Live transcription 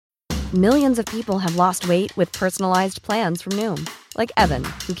Millions of people have lost weight with personalized plans from Noom. Like Evan,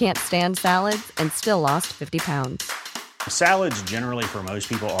 who can't stand salads and still lost 50 pounds. Salads generally for most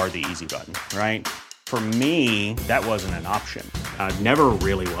people are the easy button, right? For me, that wasn't an option. I never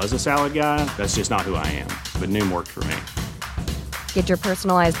really was a salad guy. That's just not who I am. But Noom worked for me. Get your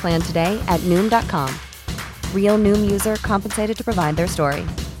personalized plan today at Noom.com. Real Noom user compensated to provide their story.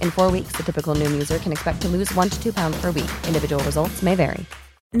 In 4 weeks, the typical Noom user can expect to lose 1 to 2 pounds per week. Individual results may vary.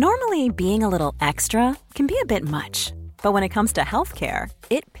 Normally, being a little extra can be a bit much. But when it comes to healthcare,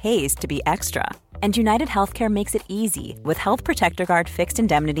 it pays to be extra. And United Healthcare makes it easy with Health Protector Guard fixed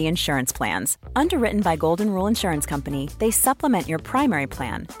indemnity insurance plans. Underwritten by Golden Rule Insurance Company, they supplement your primary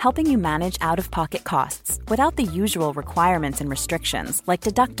plan, helping you manage out-of-pocket costs without the usual requirements and restrictions like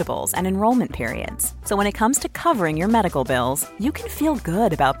deductibles and enrollment periods. So when it comes to covering your medical bills, you can feel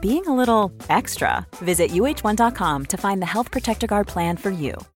good about being a little extra. Visit uh1.com to find the Health Protector Guard plan for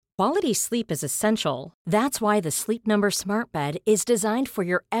you. Quality sleep is essential. That's why the Sleep Number Smart Bed is designed for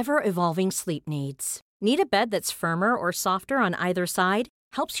your ever-evolving sleep needs. Need a bed that's firmer or softer on either side?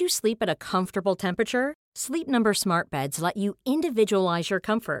 Helps you sleep at a comfortable temperature? Sleep Number Smart Beds let you individualize your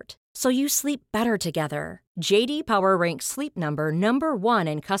comfort, so you sleep better together. J.D. Power ranks Sleep Number number 1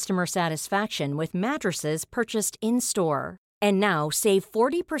 in customer satisfaction with mattresses purchased in-store. And now save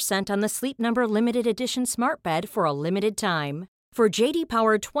 40% on the Sleep Number Limited Edition Smart Bed for a limited time. For J.D.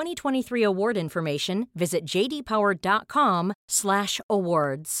 Power 2023 award information, visit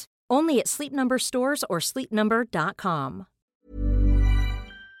jdpower.com/awards. Only at Sleep Number stores or sleepnumber.com.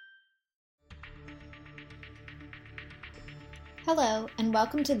 Hello, and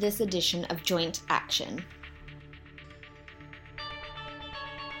welcome to this edition of Joint Action.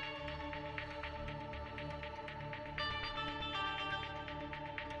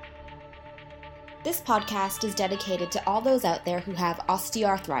 This podcast is dedicated to all those out there who have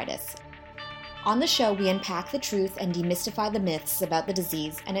osteoarthritis. On the show, we unpack the truth and demystify the myths about the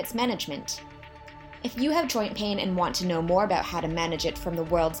disease and its management. If you have joint pain and want to know more about how to manage it from the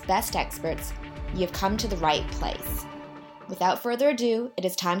world's best experts, you have come to the right place. Without further ado, it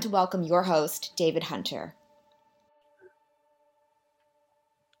is time to welcome your host, David Hunter.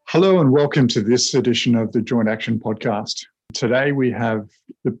 Hello and welcome to this edition of the Joint Action podcast. Today we have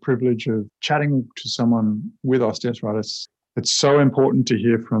the privilege of chatting to someone with osteoarthritis. It's so important to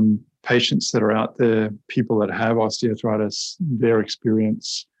hear from patients that are out there, people that have osteoarthritis, their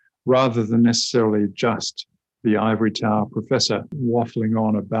experience, rather than necessarily just the ivory tower professor waffling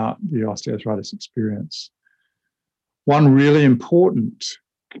on about the osteoarthritis experience. One really important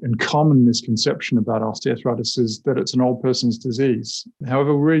and common misconception about osteoarthritis is that it's an old person's disease.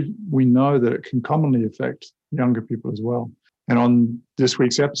 However, we know that it can commonly affect younger people as well. And on this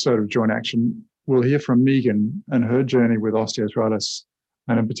week's episode of Joint Action, we'll hear from Megan and her journey with osteoarthritis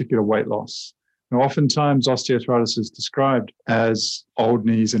and in particular weight loss. Now, oftentimes osteoarthritis is described as old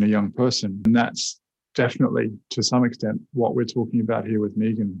knees in a young person. And that's definitely, to some extent, what we're talking about here with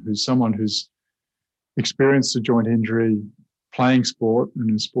Megan, who's someone who's experienced a joint injury playing sport, and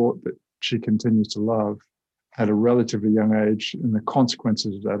a sport that she continues to love at a relatively young age, and the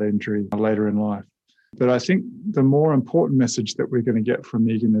consequences of that injury later in life. But I think the more important message that we're going to get from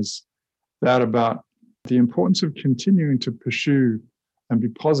Megan is that about the importance of continuing to pursue and be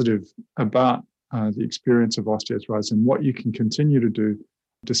positive about the experience of osteoarthritis and what you can continue to do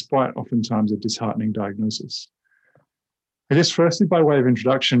despite oftentimes a disheartening diagnosis. I guess firstly, by way of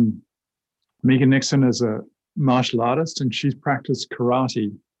introduction, Megan Nixon is a martial artist and she's practiced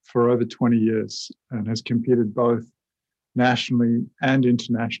karate for over 20 years and has competed both nationally and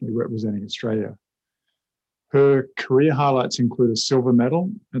internationally representing Australia. Her career highlights include a silver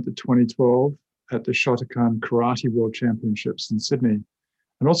medal at the 2012 at the Shotokan Karate World Championships in Sydney,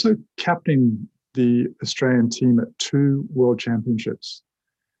 and also captaining the Australian team at 2 World Championships.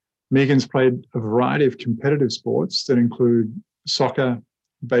 Megan's played a variety of competitive sports that include soccer,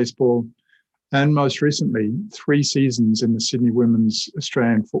 baseball, and most recently, 3 seasons in the Sydney Women's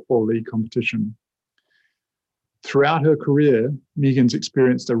Australian Football League competition. Throughout her career, Megan's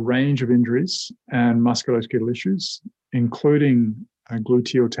experienced a range of injuries and musculoskeletal issues, including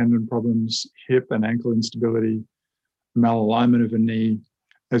gluteal tendon problems, hip and ankle instability, malalignment of a knee,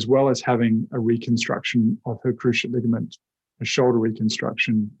 as well as having a reconstruction of her cruciate ligament, a shoulder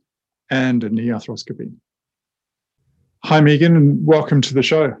reconstruction, and a knee arthroscopy. Hi, Megan, and welcome to the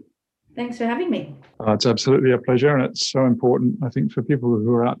show. Thanks for having me. It's absolutely a pleasure, and it's so important, I think, for people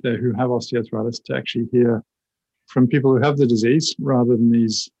who are out there who have osteoarthritis to actually hear from people who have the disease rather than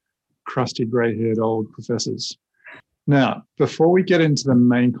these crusty, grey-haired old professors. Now, before we get into the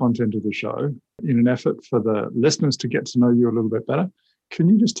main content of the show, in an effort for the listeners to get to know you a little bit better, Can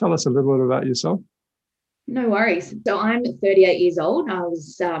you just tell us a little bit about yourself? No worries. So I'm 38 years old. I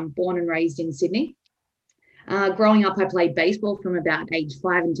was born and raised in Sydney. Growing up, I played baseball from about age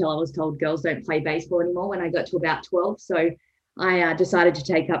 5 until I was told girls don't play baseball anymore when I got to about 12. So I decided to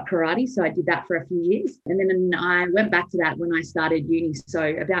take up karate. So I did that for a few years. And then I went back to that when I started uni. So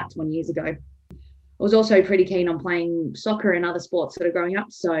about 20 years ago. I was also pretty keen on playing soccer and other sports sort of growing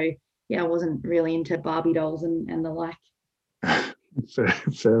up. So yeah, I wasn't really into Barbie dolls and the like.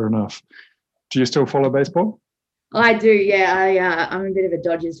 Fair enough. Do you still follow baseball? I do, yeah. I'm a bit of a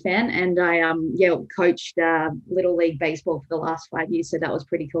Dodgers fan, and I coached Little League baseball for the last 5 years. So that was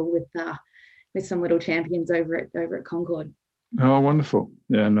pretty cool with some little champions over at Concord. Oh, wonderful!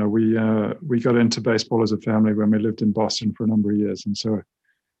 Yeah, no, we got into baseball as a family when we lived in Boston for a number of years, and so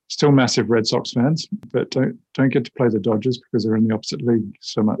still massive Red Sox fans, but don't get to play the Dodgers because they're in the opposite league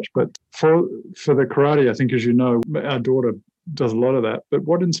so much. But for the karate, I think, as you know, our daughter does a lot of that. But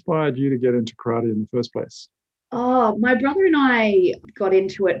what inspired you to get into karate in the first place? Oh, my brother and I got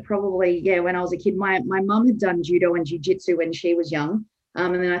into it probably, when I was a kid. My mum had done judo and jiu-jitsu when she was young.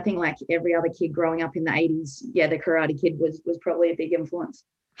 And then I think like every other kid growing up in the 80s, the Karate Kid was probably a big influence.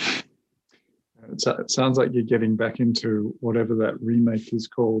 It sounds like you're getting back into whatever that remake is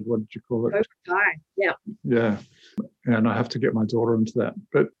called. What did you call it? Cobra Kai, yeah. Yeah. And I have to get my daughter into that.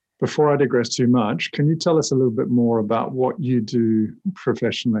 But before I digress too much, can you tell us a little bit more about what you do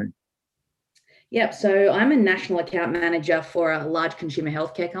professionally? Yep. So I'm a national account manager for a large consumer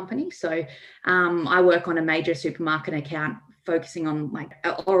healthcare company. So I work on a major supermarket account focusing on like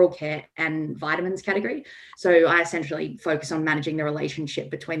oral care and vitamins category. So I essentially focus on managing the relationship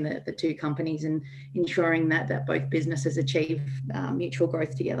between the two companies and ensuring that both businesses achieve mutual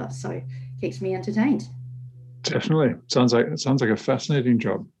growth together. So it keeps me entertained. Definitely. Sounds like a fascinating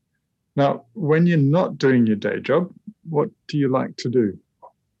job. Now, when you're not doing your day job, what do you like to do?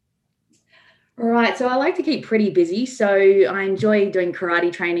 Right. So I like to keep pretty busy. So I enjoy doing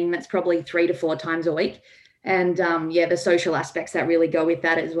karate training. That's probably 3 to 4 times a week. And the social aspects that really go with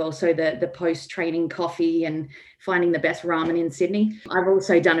that as well. So the post-training coffee and finding the best ramen in Sydney. I've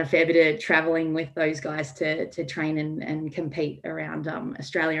also done a fair bit of traveling with those guys to train and compete around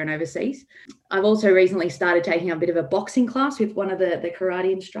Australia and overseas. I've also recently started taking a bit of a boxing class with one of the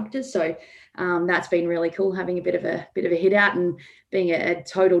karate instructors. So that's been really cool, having a bit of a hit out and being a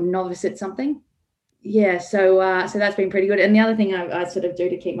total novice at something. Yeah, so that's been pretty good. And the other thing I sort of do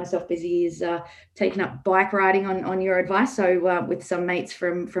to keep myself busy is taking up bike riding on your advice. So with some mates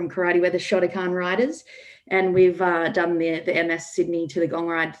from karate, we're the Shotokan riders, and we've done the MS Sydney to the Gong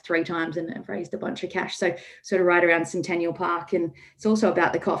Ride 3 times and have raised a bunch of cash. So sort of ride around Centennial Park, and it's also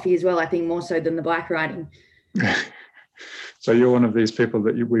about the coffee as well, I think, more so than the bike riding. So you're one of these people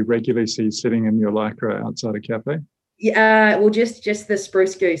that we regularly see sitting in your Lycra outside a cafe? Yeah, well, just the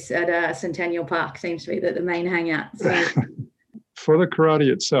Spruce Goose at Centennial Park seems to be the main hangout. So. For the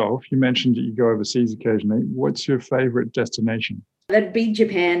karate itself, you mentioned that you go overseas occasionally. What's your favorite destination? That'd be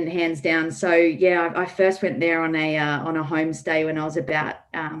Japan, hands down. So yeah, I first went there on a homestay when I was about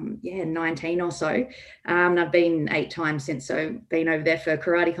 19 or so. I've been 8 times since. So been over there for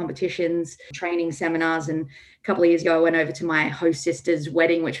karate competitions, training seminars, and a couple of years ago I went over to my host sister's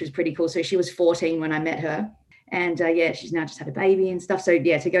wedding, which was pretty cool. So she was 14 when I met her. And she's now just had a baby and stuff. So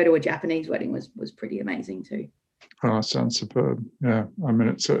yeah, to go to a Japanese wedding was pretty amazing too. Oh, sounds superb. Yeah, I mean,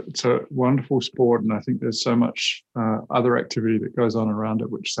 it's a wonderful sport, and I think there's so much other activity that goes on around it,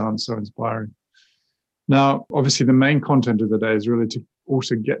 which sounds so inspiring. Now, obviously, the main content of the day is really to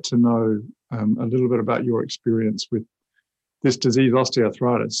also get to know a little bit about your experience with this disease,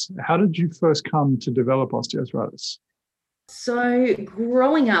 osteoarthritis. How did you first come to develop osteoarthritis? So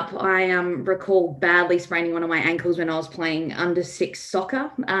growing up, I recall badly spraining one of my ankles when I was playing under 6 soccer.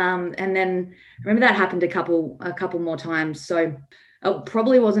 And then I remember that happened a couple more times. So it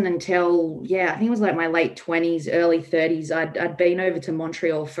probably wasn't until, I think it was like my late 20s, early 30s, I'd been over to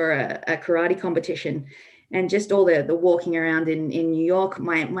Montreal for a karate competition. And just all the walking around in New York,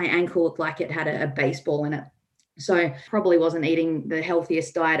 my ankle looked like it had a baseball in it. So probably wasn't eating the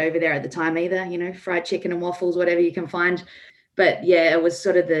healthiest diet over there at the time either, fried chicken and waffles, whatever you can find. But yeah, it was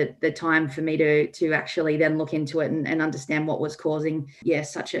sort of the time for me to actually then look into it and understand what was causing,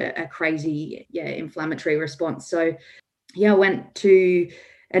 such a crazy, inflammatory response. So I went to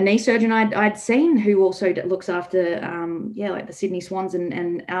a knee surgeon I'd seen, who also looks after, like the Sydney Swans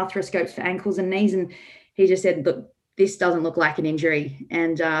and arthroscopes for ankles and knees. And he just said, look, this doesn't look like an injury.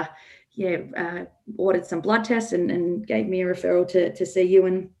 And ordered some blood tests and gave me a referral to see you.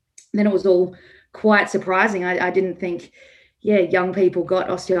 And then it was all quite surprising. I didn't think, young people got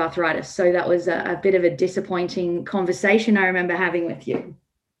osteoarthritis. So that was a bit of a disappointing conversation I remember having with you.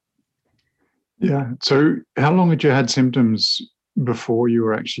 Yeah. So how long had you had symptoms before you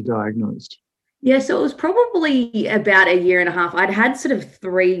were actually diagnosed? Yeah, so it was probably about a year and a half. I'd had sort of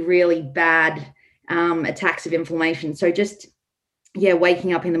 3 really bad attacks of inflammation. So just,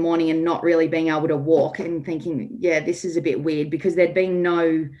 waking up in the morning and not really being able to walk and thinking, this is a bit weird, because there'd been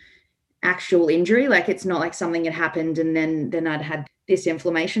no actual injury. Like, it's not like something had happened and then I'd had this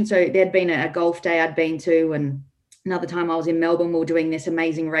inflammation. So there'd been a golf day I'd been to, and another time I was in Melbourne, we were doing this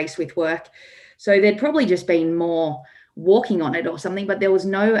amazing race with work. So there'd probably just been more walking on it or something, but there was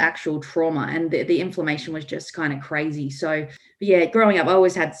no actual trauma, and the inflammation was just kind of crazy. So growing up, I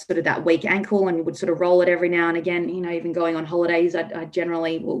always had sort of that weak ankle and would sort of roll it every now and again. Even going on holidays, I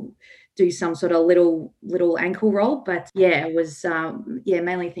generally will do some sort of little ankle roll. But it was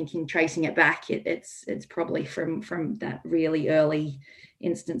mainly thinking, tracing it back, it's probably from that really early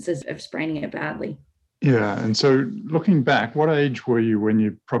instances of spraining it badly. Yeah. And so looking back, what age were you when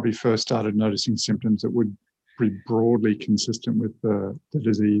you probably first started noticing symptoms that would be broadly consistent with the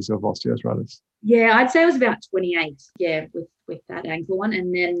disease of osteoarthritis? Yeah, I'd say I was about 28, with that ankle one.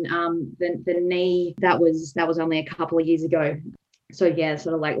 And then the knee, that was only a couple of years ago. So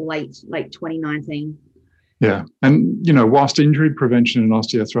sort of like late 2019. Yeah. And, whilst injury prevention in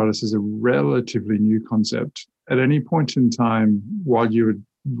osteoarthritis is a relatively new concept, at any point in time while you were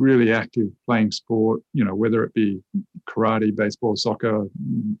really active playing sport, whether it be karate, baseball, soccer,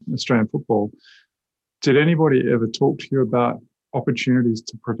 Australian football, did anybody ever talk to you about opportunities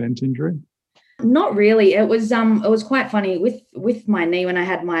to prevent injury? Not really. It was quite funny with my knee when I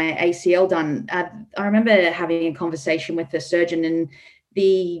had my ACL done. I remember having a conversation with the surgeon, and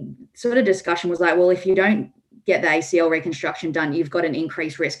the sort of discussion was like, well, if you don't get the ACL reconstruction done, you've got an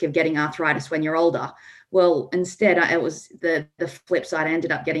increased risk of getting arthritis when you're older. Well, instead, it was the flip side. I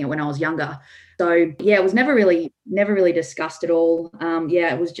ended up getting it when I was younger. So it was never really discussed at all.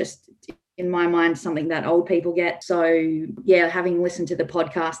 It was just, in my mind, something that old people get. So having listened to the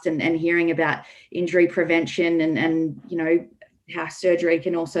podcast and hearing about injury prevention and how surgery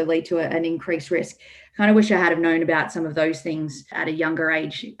can also lead to an increased risk, kind of wish I had have known about some of those things at a younger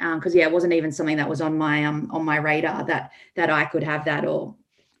age, because it wasn't even something that was on my radar that I could have that, or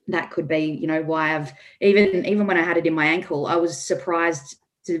that could be why I've even when I had it in my ankle, I was surprised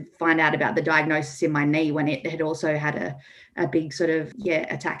to find out about the diagnosis in my knee when it had also had a big sort of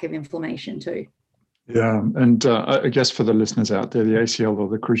attack of inflammation too. Yeah, and I guess for the listeners out there, the ACL or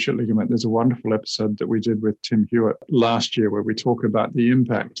the cruciate ligament, there's a wonderful episode that we did with Tim Hewitt last year where we talk about the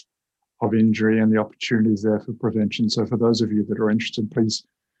impact of injury and the opportunities there for prevention. So for those of you that are interested, please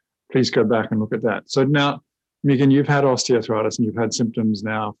go back and look at that. So now, Megan, you've had osteoarthritis and you've had symptoms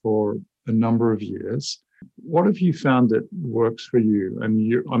now for a number of years. What have you found that works for you?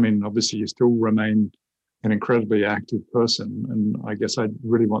 And obviously you still remain an incredibly active person, and I guess I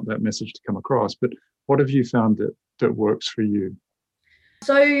really want that message to come across. But what have you found that works for you?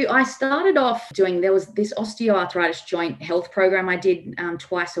 So I started off there was this osteoarthritis joint health program I did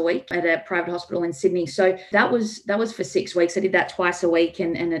twice a week at a private hospital in Sydney. So that was for 6 weeks. I did that twice a week,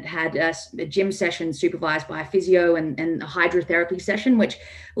 and it had a gym session supervised by a physio and a hydrotherapy session, which,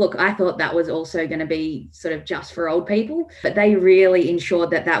 look, I thought that was also going to be sort of just for old people, but they really ensured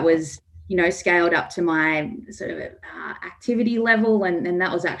that was scaled up to my sort of activity level. And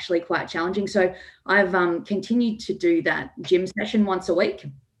that was actually quite challenging. So I've continued to do that gym session once a week.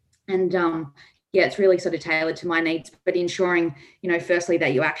 And it's really sort of tailored to my needs, but ensuring, firstly,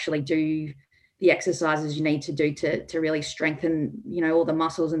 that you actually do the exercises you need to do to really strengthen, all the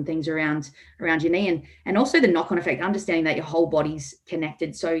muscles and things around your knee, and also the knock-on effect, understanding that your whole body's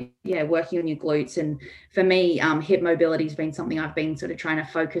connected. So working on your glutes. And for me, hip mobility has been something I've been sort of trying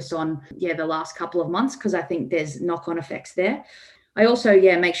to focus on, the last couple of months, because I think there's knock-on effects there. I also,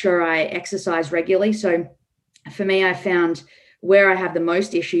 make sure I exercise regularly. So for me, I found where I have the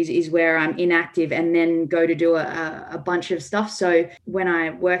most issues is where I'm inactive and then go to do a bunch of stuff. So when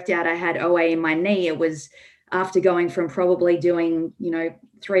I worked out I had OA in my knee, it was after going from probably doing,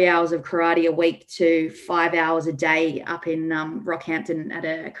 3 hours of karate a week to 5 hours a day up in Rockhampton at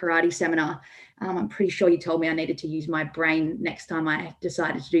a karate seminar. I'm pretty sure you told me I needed to use my brain next time I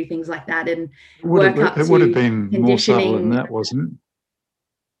decided to do things like that. And it would have been more subtle than that, wasn't it?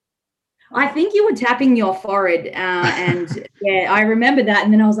 I think you were tapping your forehead, and I remember that.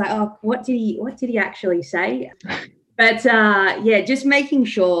 And then I was like, oh, what did he actually say? But But yeah, just making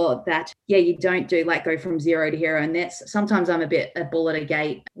sure that, you don't go from zero to hero. And that's sometimes I'm a bull at a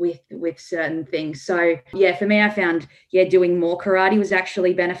gate with certain things. So yeah, for me, I found, doing more karate was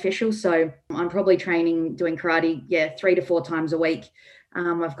actually beneficial. So I'm probably doing karate, 3 to 4 times a week.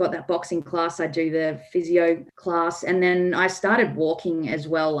 I've got that boxing class. I do the physio class. And then I started walking as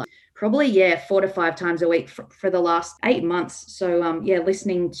well. Probably, 4 to 5 times a week for the last 8 months. So,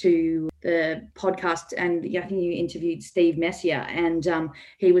 listening to the podcast, and I think you interviewed Steve Messier, and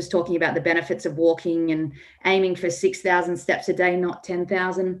he was talking about the benefits of walking and aiming for 6,000 steps a day, not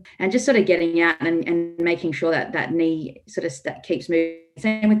 10,000, and just sort of getting out and making sure that knee sort of keeps moving.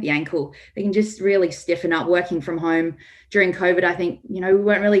 Same with the ankle. They can just really stiffen up. Working from home during COVID, I think, we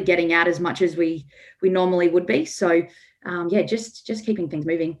weren't really getting out as much as we normally would be. So, just keeping things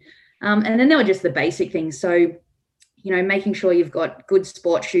moving. And then there were just the basic things. So, making sure you've got good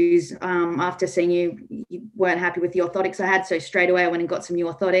sport shoes. After seeing you weren't happy with the orthotics I had. So straight away I went and got some new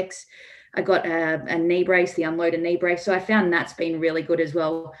orthotics. I got a knee brace, the unloaded knee brace. So I found that's been really good as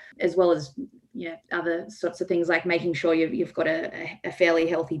well as other sorts of things, like making sure you've got a fairly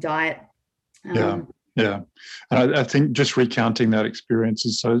healthy diet. Yeah. And I think just recounting that experience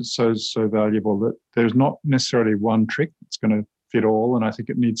is so valuable, that there's not necessarily one trick that's going to fit all. And I think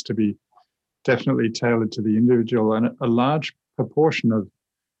it needs to be definitely tailored to the individual. And a large proportion of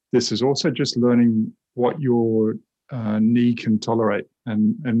this is also just learning what your knee can tolerate,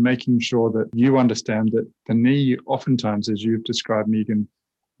 and making sure that you understand that the knee, oftentimes, as you've described, Megan,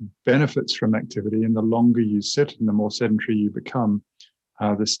 benefits from activity. And the longer you sit and the more sedentary you become,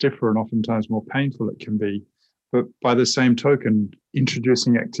 the stiffer and oftentimes more painful it can be. But by the same token,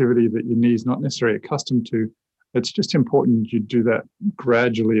 introducing activity that your knee is not necessarily accustomed to, it's just important you do that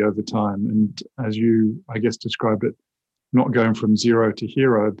gradually over time. And as you, I guess, described it, not going from zero to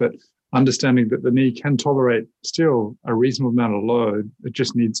hero, but understanding that the knee can tolerate still a reasonable amount of load. It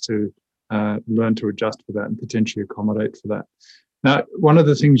just needs to learn to adjust for that and potentially accommodate for that. Now, one of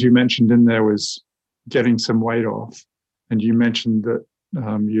the things you mentioned in there was getting some weight off. And you mentioned that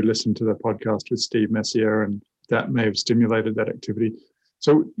you listened to the podcast with Steve Messier, and that may have stimulated that activity.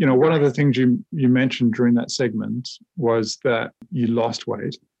 So, one of the things you mentioned during that segment was that you lost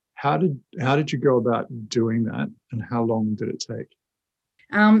weight. How did you go about doing that, and how long did it take?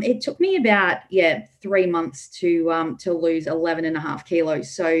 It took me about 3 months to lose 11.5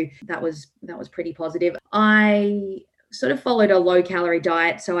 kilos. So that was pretty positive. I sort of followed a low calorie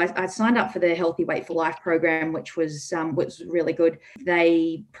diet. So I signed up for the Healthy Weight for Life program, which was really good.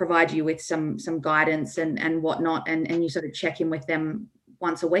 They provide you with some guidance and whatnot, and you sort of check in with them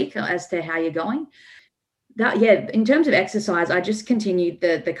once a week as to how you're going. In terms of exercise, I just continued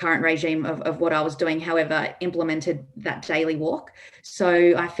the current regime of what I was doing, however, implemented that daily walk.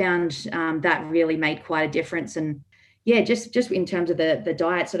 So I found that really made quite a difference. And just in terms of the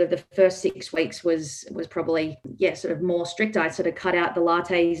diet, sort of the first 6 weeks was probably, sort of more strict. I sort of cut out the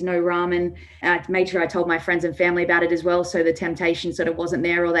lattes, no ramen. I made sure I told my friends and family about it as well, so the temptation sort of wasn't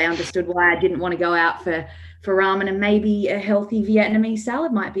there, or they understood why I didn't want to go out for ramen, and maybe a healthy Vietnamese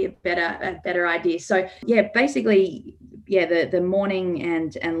salad might be a better idea. So basically, the morning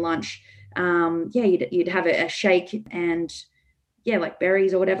and lunch, you'd have a shake and like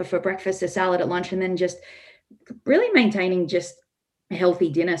berries or whatever for breakfast, a salad at lunch, and then just really maintaining just a healthy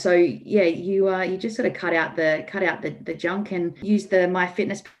dinner. So you just sort of cut out the junk, and use the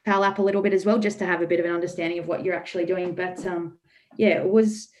MyFitnessPal app a little bit as well, just to have a bit of an understanding of what you're actually doing. But it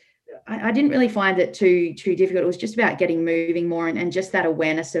was, I didn't really find it too difficult. It was just about getting moving more, and just that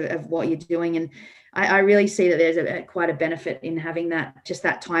awareness of what you're doing. And I really see that there's quite a benefit in having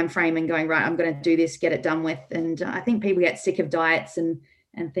that time frame and going, right, I'm going to do this, get it done with. And I think people get sick of diets and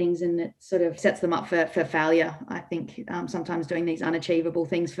things, and it sort of sets them up for failure, I think, sometimes doing these unachievable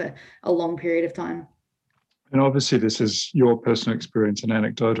things for a long period of time. And obviously this is your personal experience and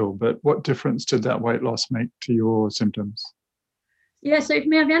anecdotal, but what difference did that weight loss make to your symptoms? So for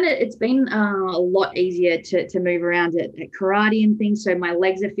me, I found it's been a lot easier to move around at karate and things. So my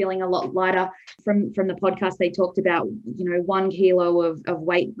legs are feeling a lot lighter. From the podcast, they talked about, 1 kilo of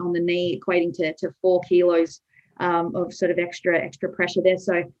weight on the knee equating to 4 kilos of sort of extra pressure there.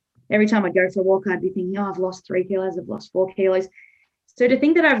 So every time I go for a walk, I'd be thinking, I've lost 3 kilos, I've lost 4 kilos. So to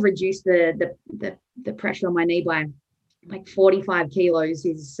think that I've reduced the pressure on my knee by like 45 kilos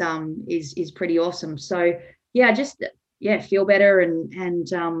is pretty awesome. So feel better and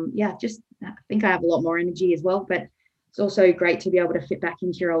just I think I have a lot more energy as well, but it's also great to be able to fit back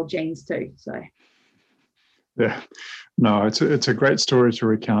into your old jeans too. So it's a great story to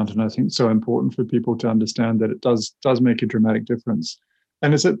recount, and I think so important for people to understand that it does make a dramatic difference.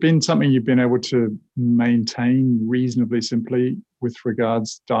 And has it been something you've been able to maintain reasonably simply with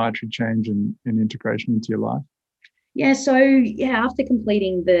regards to dietary change and integration into your life? Yeah. So after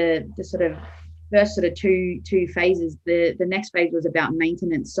completing the sort of first sort of two phases, the next phase was about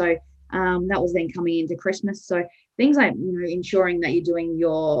maintenance. So that was then coming into Christmas. So things like, ensuring that you're doing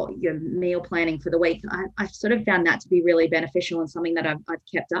your meal planning for the week, I've sort of found that to be really beneficial and something that I've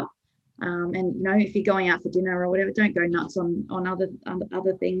kept up. And if you're going out for dinner or whatever, don't go nuts on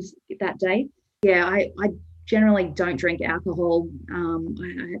other things that day. Yeah, I generally don't drink alcohol.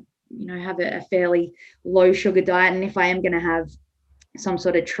 I have a fairly low sugar diet, and if I am going to have some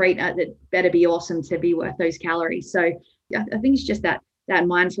sort of treat, it better be awesome to be worth those calories. So I think it's just that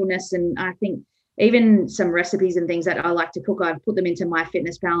mindfulness, and I think even some recipes and things that I like to cook, I've put them into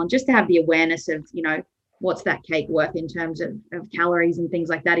MyFitnessPal, and just to have the awareness of what's that cake worth in terms of calories and things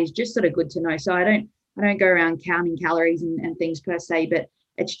like that is just sort of good to know. So I don't go around counting calories and things per se, but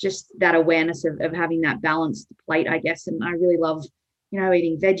it's just that awareness of having that balanced plate, I guess. And I really love,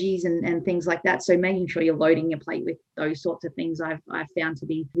 eating veggies and things like that. So making sure you're loading your plate with those sorts of things I've found to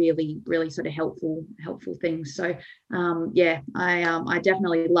be really, really sort of helpful things. So I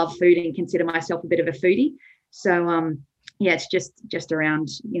definitely love food and consider myself a bit of a foodie. So it's just around,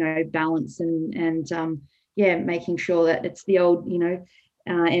 balance and making sure that it's the old,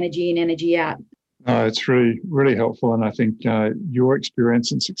 energy in, energy out. It's really, really helpful. And I think your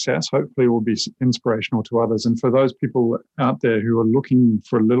experience and success hopefully will be inspirational to others. And for those people out there who are looking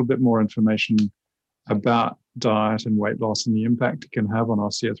for a little bit more information about diet and weight loss and the impact it can have on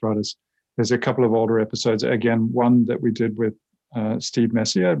osteoarthritis, there's a couple of older episodes. Again, one that we did with Steve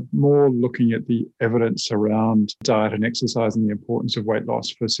Messier, more looking at the evidence around diet and exercise and the importance of weight loss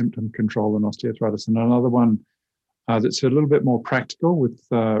for symptom control and osteoarthritis. And another one that's a little bit more practical with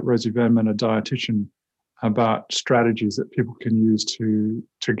Rosie Venman, a dietitian, about strategies that people can use to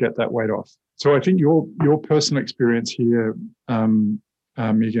get that weight off. So I think your personal experience here,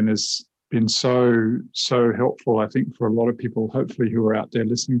 Megan, has been so helpful, I think, for a lot of people, hopefully, who are out there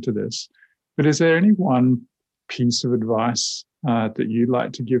listening to this. But is there any one piece of advice that you'd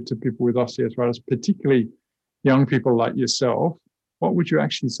like to give to people with osteoarthritis, particularly young people like yourself? What would you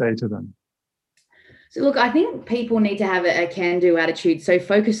actually say to them? So look, I think people need to have a can-do attitude. So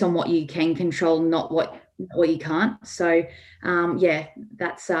focus on what you can control, not what you can't. So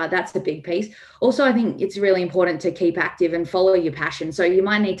that's a big piece. Also, I think it's really important to keep active and follow your passion. So you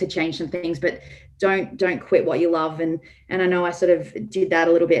might need to change some things, but don't quit what you love. And I know I sort of did that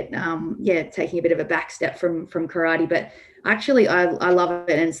a little bit, taking a bit of a back step from karate, but actually I love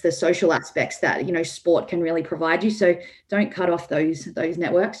it. And it's the social aspects that, sport can really provide you. So don't cut off those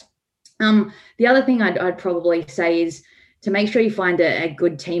networks. The other thing I'd probably say is to make sure you find a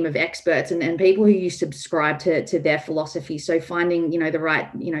good team of experts and people who you subscribe to their philosophy. So finding, the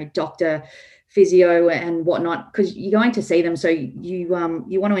right, doctor, physio and whatnot, because you're going to see them. So you want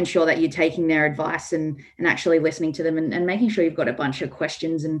to ensure that you're taking their advice and actually listening to them and making sure you've got a bunch of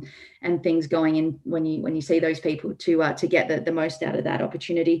questions and things going in when you see those people to get the most out of that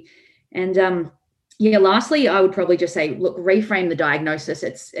opportunity. And lastly, I would probably just say, look, reframe the diagnosis.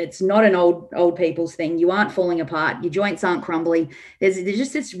 It's not an old people's thing. You aren't falling apart. Your joints aren't crumbling. There's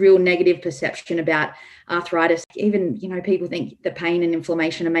just this real negative perception about arthritis. Even, people think the pain and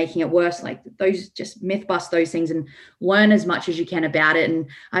inflammation are making it worse. Like those, just myth bust those things and learn as much as you can about it. And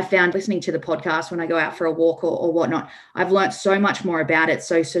I found listening to the podcast when I go out for a walk or whatnot, I've learned so much more about it.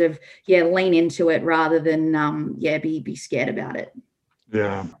 So sort of, lean into it rather than, be scared about it.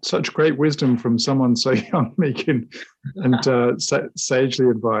 Yeah, such great wisdom from someone so young, Megan, and sagely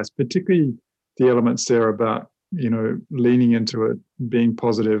advised, particularly the elements there about, leaning into it, being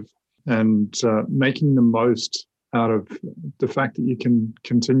positive and making the most out of the fact that you can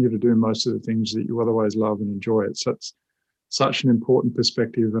continue to do most of the things that you otherwise love and enjoy. It's such an important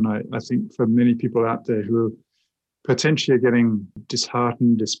perspective. And I think for many people out there who are potentially getting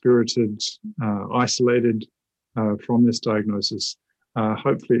disheartened, dispirited, isolated from this diagnosis,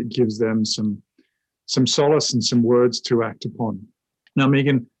 hopefully it gives them some solace and some words to act upon. Now,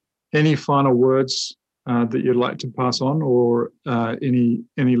 Megan, any final words that you'd like to pass on, or any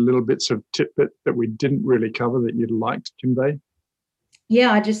little bits of tidbit that we didn't really cover that you'd like to convey?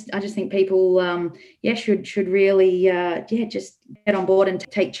 Yeah, I just think people should really just get on board and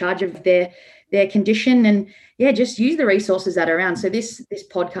take charge of their condition and just use the resources that are around. So this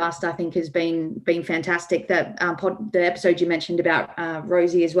podcast I think has been fantastic. That the episode you mentioned about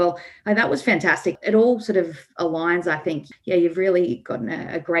Rosie as well, that was fantastic. It all sort of aligns. I think you've really gotten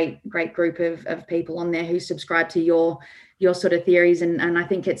a great group of people on there who subscribe to your sort of theories, and I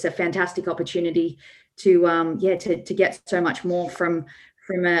think it's a fantastic opportunity to get so much more from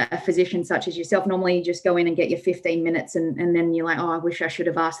from a physician such as yourself. Normally you just go in and get your 15 minutes and then you're like, oh, I wish I should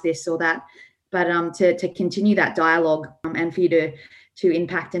have asked this or that. But to continue that dialogue and for you to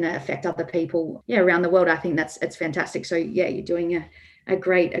impact and affect other people around the world, I think it's fantastic. So you're doing a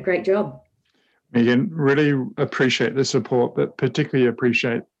great job. Megan, really appreciate the support, but particularly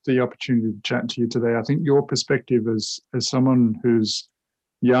appreciate the opportunity to chat to you today. I think your perspective as someone who's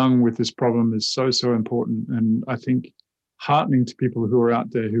young with this problem is so important. And I think heartening to people who are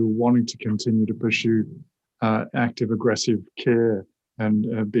out there who are wanting to continue to pursue active, aggressive care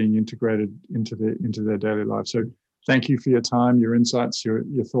and being integrated into their daily life. So thank you for your time, your insights, your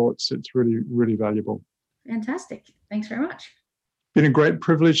thoughts. It's really, really valuable. Fantastic. Thanks very much. Been a great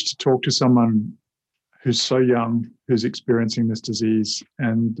privilege to talk to someone who's so young, who's experiencing this disease,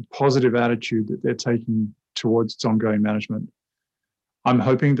 and the positive attitude that they're taking towards its ongoing management. I'm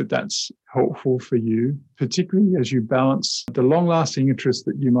hoping that that's helpful for you, particularly as you balance the long-lasting interest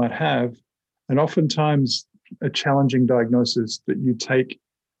that you might have, and oftentimes a challenging diagnosis that you take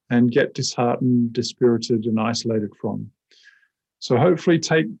and get disheartened, dispirited, and isolated from. So hopefully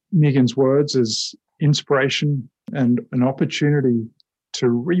take Megan's words as inspiration and an opportunity to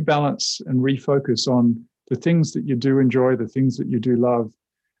rebalance and refocus on the things that you do enjoy, the things that you do love,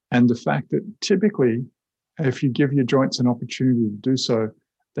 and the fact that typically, if you give your joints an opportunity to do so,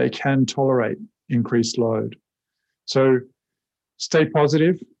 they can tolerate increased load. So stay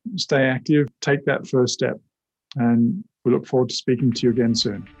positive, stay active, take that first step, and we look forward to speaking to you again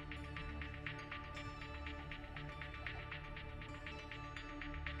soon.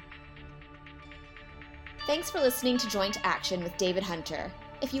 Thanks for listening to Joint Action with David Hunter.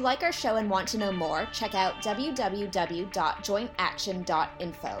 If you like our show and want to know more, check out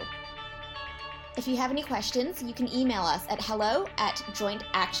www.jointaction.info. If you have any questions, you can email us at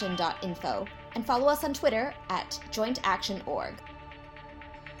hello@jointaction.info and follow us on Twitter @jointactionorg.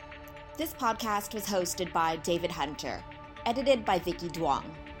 This podcast was hosted by David Hunter, edited by Vicky Duong,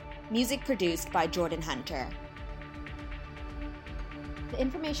 music produced by Jordan Hunter. The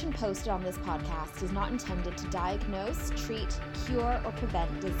information posted on this podcast is not intended to diagnose, treat, cure, or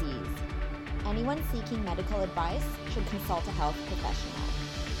prevent disease. Anyone seeking medical advice should consult a health professional.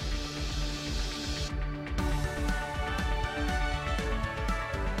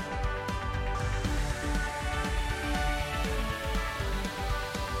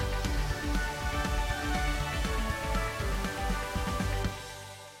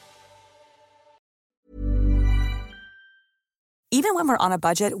 Even when we're on a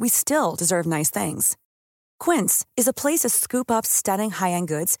budget, we still deserve nice things. Quince is a place to scoop up stunning high-end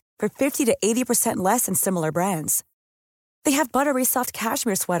goods for 50 to 80% less than similar brands. They have buttery soft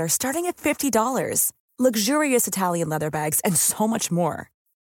cashmere sweaters starting at $50, luxurious Italian leather bags, and so much more.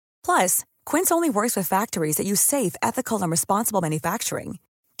 Plus, Quince only works with factories that use safe, ethical, and responsible manufacturing.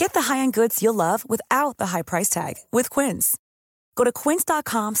 Get the high-end goods you'll love without the high price tag with Quince. Go to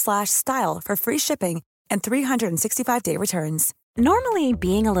quince.com/style for free shipping and 365-day returns. Normally,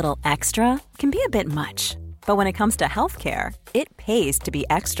 being a little extra can be a bit much, but when it comes to healthcare, it pays to be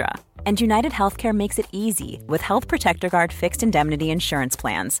extra. And United Healthcare makes it easy with Health Protector Guard fixed indemnity insurance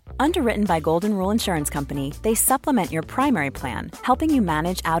plans. Underwritten by Golden Rule Insurance Company, they supplement your primary plan, helping you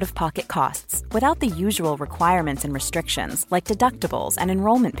manage out-of-pocket costs without the usual requirements and restrictions like deductibles and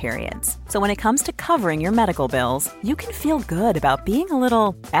enrollment periods. So when it comes to covering your medical bills, you can feel good about being a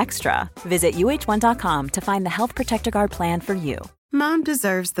little extra. Visit uh1.com to find the Health Protector Guard plan for you. Mom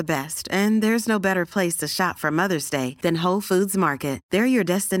deserves the best, and there's no better place to shop for Mother's Day than Whole Foods Market. They're your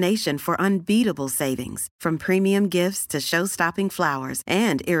destination for unbeatable savings, from premium gifts to show-stopping flowers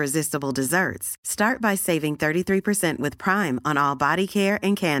and irresistible desserts. Start by saving 33% with Prime on all body care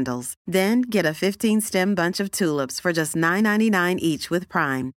and candles. Then get a 15-stem bunch of tulips for just $9.99 each with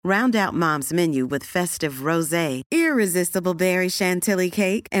Prime. Round out Mom's menu with festive rosé, irresistible berry chantilly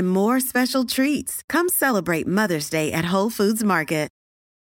cake, and more special treats. Come celebrate Mother's Day at Whole Foods Market.